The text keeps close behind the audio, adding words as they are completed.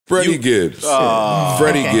Freddie Gibbs.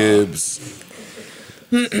 Freddie Gibbs.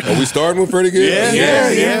 Are we starting with Freddie Gibbs?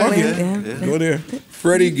 Yeah. Go there.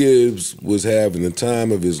 Freddie Gibbs was having the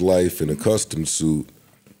time of his life in a custom suit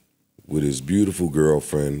with his beautiful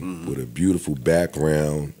girlfriend, with a beautiful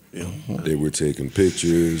background. Yeah. They were taking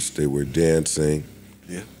pictures. They were dancing.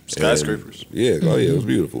 Yeah. Skyscrapers. It was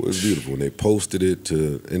beautiful. It was beautiful. And they posted it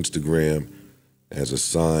to Instagram as a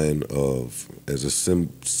sign of, as a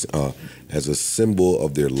symbol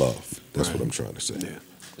of their love. That's what I'm trying to say. Yeah.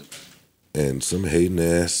 And some hating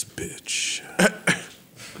ass bitch.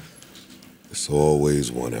 It's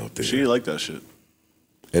always one out there. She didn't like that shit.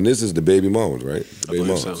 And this is the baby moms, right? The baby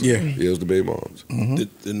moms. So. Yeah. Yeah, it was the baby moms.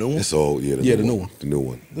 The new one? It's all, the new one. The new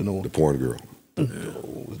one. The new one. The porn girl.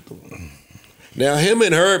 Now, him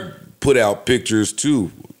and her put out pictures,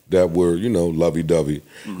 too, that were, lovey-dovey.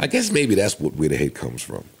 I guess maybe that's where the hate comes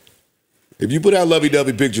from. If you put out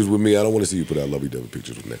lovey-dovey pictures with me, I don't want to see you put out lovey-dovey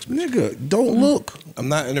pictures with next bitch. Nigga, don't look. I'm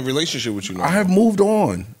not in a relationship with you now. I have moved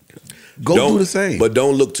on. Go do the same. But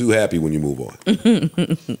don't look too happy when you move on.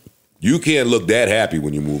 You can't look that happy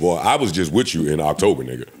when you move on. I was just with you in October,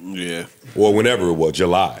 nigga. Yeah. Or whenever it was,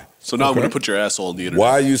 July. So now I'm going to put your asshole on the internet.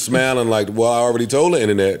 Why are you smiling like, well, I already told the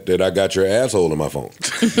internet that I got your asshole in my phone.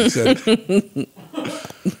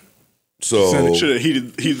 So should have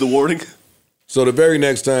heeded the warning. So the very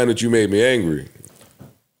next time that you made me angry,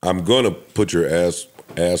 I'm going to put your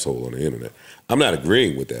asshole on the internet. I'm not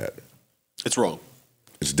agreeing with that. It's wrong.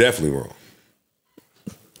 It's definitely wrong.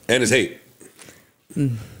 And it's hate.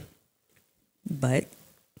 But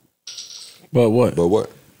what? But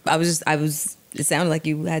what? It sounded like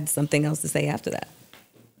you had something else to say after that.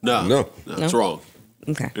 No, it's wrong.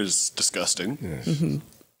 Okay. It's disgusting. Yes.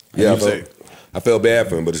 Yeah, I felt bad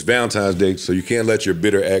for him, but it's Valentine's Day, so you can't let your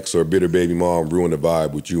bitter ex or bitter baby mom ruin the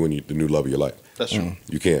vibe with you and the new love of your life. That's true.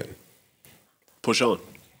 You can't. Push on.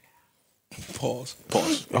 Pause.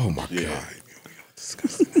 Oh my God.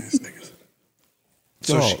 Disgusting ass niggas.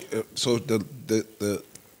 So the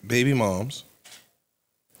baby moms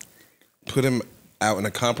put him out in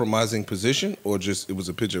a compromising position, or just it was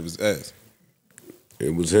a picture of his ass?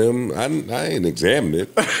 It was him. I ain't examined it.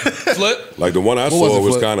 Flip. Like the one I saw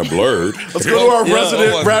was kind of blurred. Let's go to our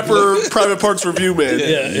resident rapper, Private Parts review, man.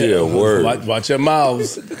 Yeah, word. Watch your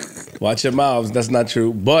mouths. Watch your mouths. That's not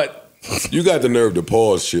true. But you got the nerve to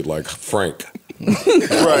pause shit like Frank.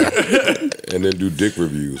 Right. And then do dick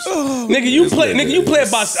reviews. Nigga, you play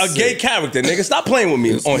about a gay character, nigga. Stop playing with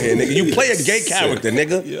me on here, nigga. You play a gay character,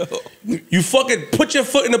 nigga. You fucking put your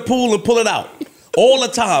foot in the pool and pull it out. All the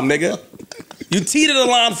time, nigga. You teeter the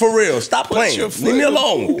line for real. Stop playing. Leave me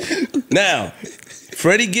alone. Now,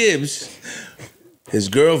 Freddie Gibbs, his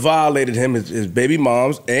girl violated him, his baby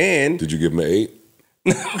moms, and... Did you give him an 8?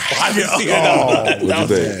 I didn't see it. What'd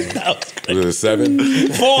you think? Was it a 7?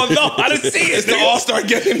 4? No, I didn't see it. It's the All-Star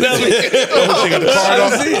game. I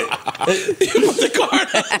didn't see it. You put the card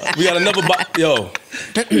up. We got another... Yo.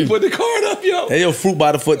 Put the card up, yo. Hey, yo, fruit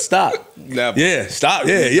by the foot, stop. Never. Yeah, stop.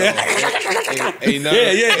 Yeah. Ain't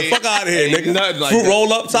nothing. Yeah. Fuck out of here, nigga. Nothing like fruit that.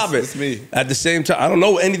 roll up, top it. It's me. At the same time, I don't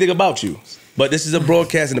know anything about you, but this is a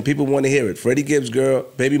broadcast and the people want to hear it. Freddie Gibbs' girl,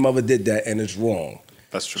 baby mother did that, and it's wrong.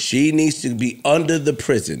 That's true. She needs to be under the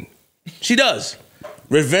prison. She does.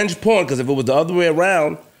 Revenge porn, because if it was the other way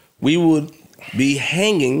around, we would be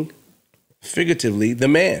hanging, figuratively, the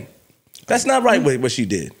man. That's not right what she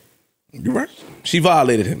did. You're right. She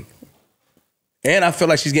violated him. And I feel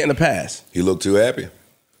like she's getting a pass. He looked too happy.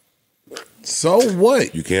 So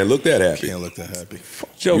what? You can't look that happy. Can't look that happy.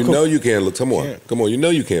 Joe, You know you can't look. Come on. You know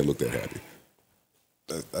you can't look that happy.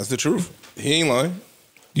 That's the truth. He ain't lying.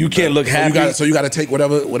 You can't look happy. So you got to take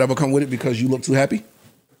whatever come with it because you look too happy?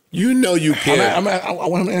 You know you can't. I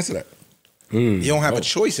want him to answer that. You don't have a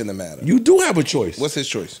choice in the matter. You do have a choice. What's his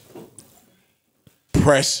choice?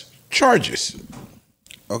 Press charges.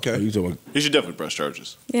 Okay. He should definitely press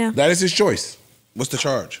charges. Yeah. That is his choice. What's the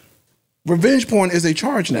charge? Revenge porn is a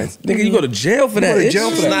charge now. Nigga, you go to jail for that. You go to jail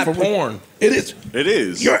for It's that. not porn. It is. It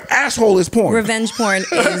is. Your asshole is porn. Revenge porn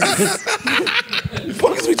is,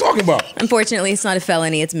 What is we talking about? unfortunately, it's not a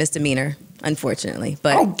felony. It's misdemeanor, unfortunately.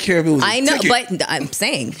 But I don't care if it was a I know, ticket. but I'm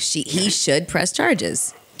saying he should press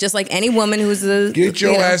charges. Just like any woman who's a Get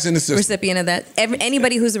your ass in the system. recipient of that.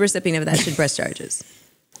 Anybody who's a recipient of that should press charges.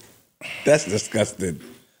 That's disgusting.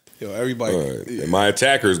 Yo, everybody. And my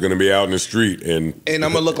attacker is going to be out in the street in And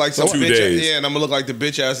I'm gonna look like some 2 bitch. days. Yeah, and I'm gonna look like the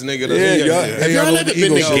bitch ass nigga. Have y'all ever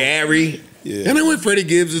been to ego. Gary? Yeah. You know where Freddie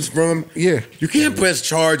Gibbs is from? Yeah. You can't press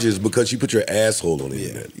charges because you put your asshole on the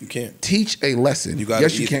internet. You can't. Teach a lesson. You gotta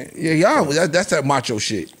yes, you eat can. Yeah, y'all. That's that macho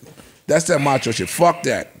shit. That's that macho shit. Fuck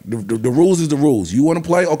that. The rules is the rules. You want to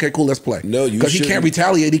play? Okay, cool, let's play. No, you because he can't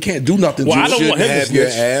retaliate. He can't do nothing. Well, to I you. don't want him to have your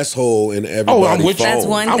snitch. asshole in everybody's I'm with you. That's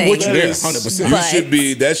one I'm thing. with you there, That is- 100%. You But- should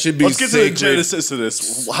be. That should be. Let's get to the sacred. genesis of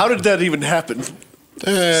this. How did that even happen?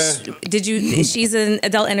 Did you? She's an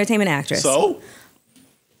adult entertainment actress. So?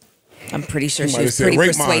 I'm pretty sure You she might was have said, pretty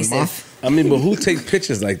 "Rape mine, persuasive. I mean, but who take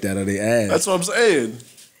pictures like that of their ass? That's what I'm saying.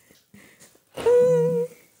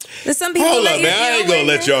 There's some people Hold that up, you man. I ain't know gonna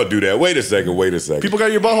let y'all do that. Wait a second. People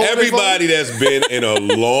got your butthole. Everybody that's been in a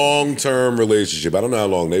long-term relationship, I don't know how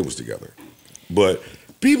long they was together, but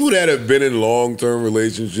people that have been in long-term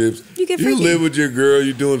relationships, You get freaky. live with your girl,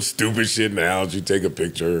 you doing stupid shit in the house, you take a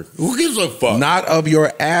picture. Who gives a fuck? Not of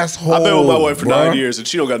your asshole. I've been with my wife for bruh. 9 years, and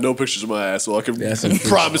she don't got no pictures of my ass, so I can That's some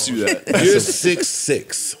promise you that. You're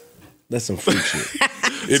 6'6". That's some freak shit.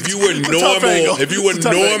 If you were tough angle. normal, if you were It's a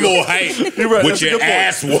tough normal angle. height You're right, with that's a your good point.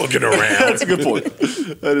 ass walking around, That's a good point.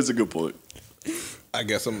 That is a good point. I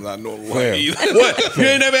guess I'm not normal Fair. either. what? You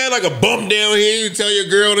ain't never had like a bump down here? You tell your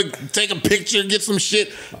girl to take a picture, get some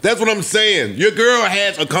shit. That's what I'm saying. Your girl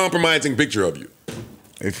has a compromising picture of you.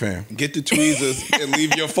 Hey, fam. Get the tweezers and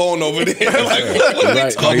leave your phone over there. Like,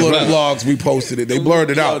 Right. Couple of the vlogs we posted it. They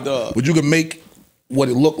blurred it out, dog. but you could make what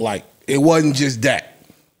it looked like. It wasn't just that.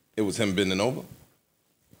 it was him bending over.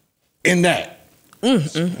 In that.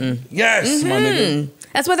 Yes, my nigga.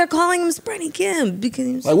 That's why they're calling him Freddie Gibbs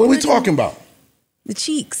because Like, what are we talking about? the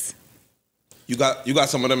cheeks. You got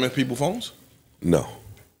some of them in people's phones? No.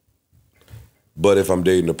 But if I'm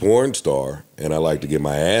dating a porn star and I like to get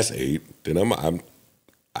my ass ate, then I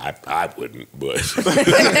wouldn't, but Like,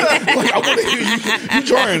 I want to hear you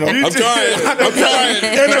trying, though. I'm trying.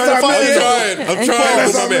 And that's our man. I'm trying That's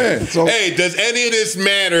with my our man. man. So- Hey, does any of this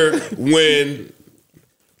matter when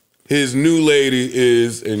his new lady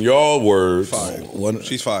is, in y'all words,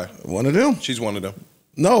 She's fire. One of them. She's one of them.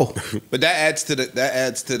 No. But that adds to the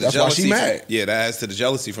That's why jealousy. she mad. Yeah, that adds to the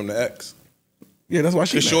jealousy from the ex. Yeah, that's why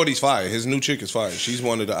she Cause mad. Shorty's fire. His new chick is fire. She's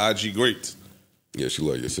one of the IG greats. yeah, she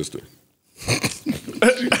love your sister.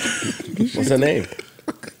 What's her name?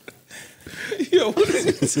 Yo, what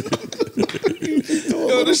is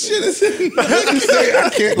Yo, the shit is. I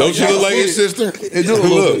can't. Don't she look like your sister? It do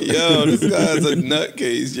look. Yo, this guy's a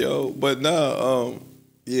nutcase, yo. But nah,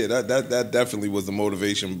 yeah, that definitely was the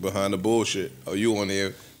motivation behind the bullshit. Oh, you on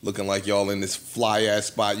there looking like y'all in this fly ass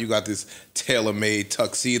spot. You got this tailor-made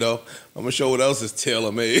tuxedo. I'm gonna show what else is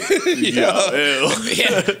tailor-made.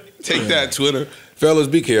 yeah. Take that, Twitter. Fellas,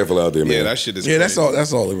 be careful out there, man. Yeah, that shit is Yeah, crazy.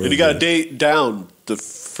 that's all it really And you got to is. date down the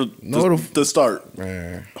start.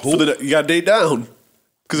 Man. You got to date down.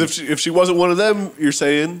 Because if she wasn't one of them, you're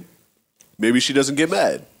saying maybe she doesn't get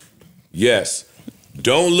mad. Yes.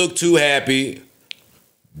 Don't look too happy.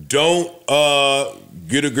 Don't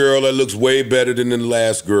get a girl that looks way better than the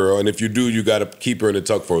last girl. And if you do, you got to keep her in the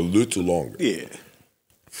tuck for a little longer. Yeah.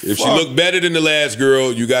 If she look better than the last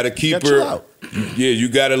girl, you got to keep Gotta chill her. out. Yeah, you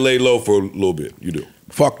got to lay low for a little bit. You do.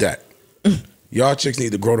 Fuck that. Y'all chicks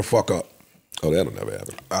need to grow the fuck up. Oh, that'll never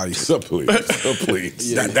happen. you- So please. So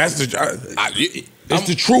please. That's the. It's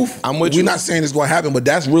the truth. I'm with We're you. not saying it's going to happen, but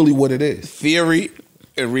that's really what it is. Theory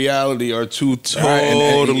and reality are two All right, and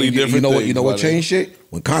totally different You know what? things. You know what brother. changed shit?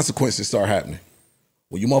 When consequences start happening.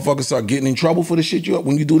 When you motherfuckers start getting in trouble for the shit you up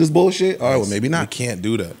when you do this bullshit. All right, well maybe You not. can't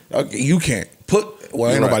do that. Okay, you can't put. Well,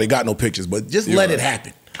 ain't You're nobody right. got no pictures, but just You're let right. it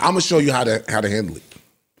happen. I'm gonna show you how to handle it.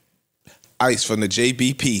 Ice from the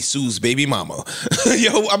JBP, Sue's baby mama.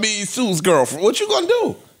 Yo, I mean Sue's girlfriend. What you gonna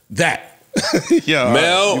do? That. Yeah,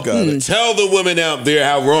 Mel, you got it. tell the women out there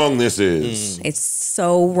how wrong this is. It's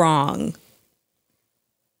so wrong.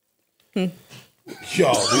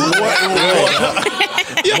 Yo,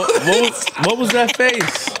 What was that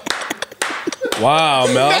face? Wow,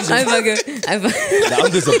 Mel.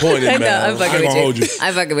 I'm disappointed, I man. know, I'm fucking I ain't gonna hold with you. you.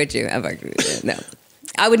 I'm fucking with you. I'm fucking with you. No.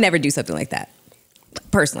 I would never do something like that.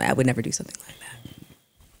 Personally, I would never do something like that.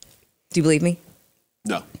 Do you believe me?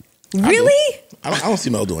 No. Really? I don't see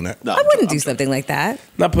Mel doing that. No. I wouldn't do something like that.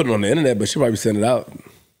 Not putting it on the internet, but she might be sending it out.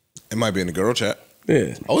 It might be in the girl chat.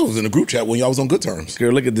 Yeah. Oh, it was in a group chat when y'all was on good terms.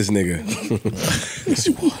 Girl, look at this nigga. Yes,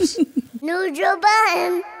 it was. New Joe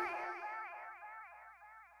Budden.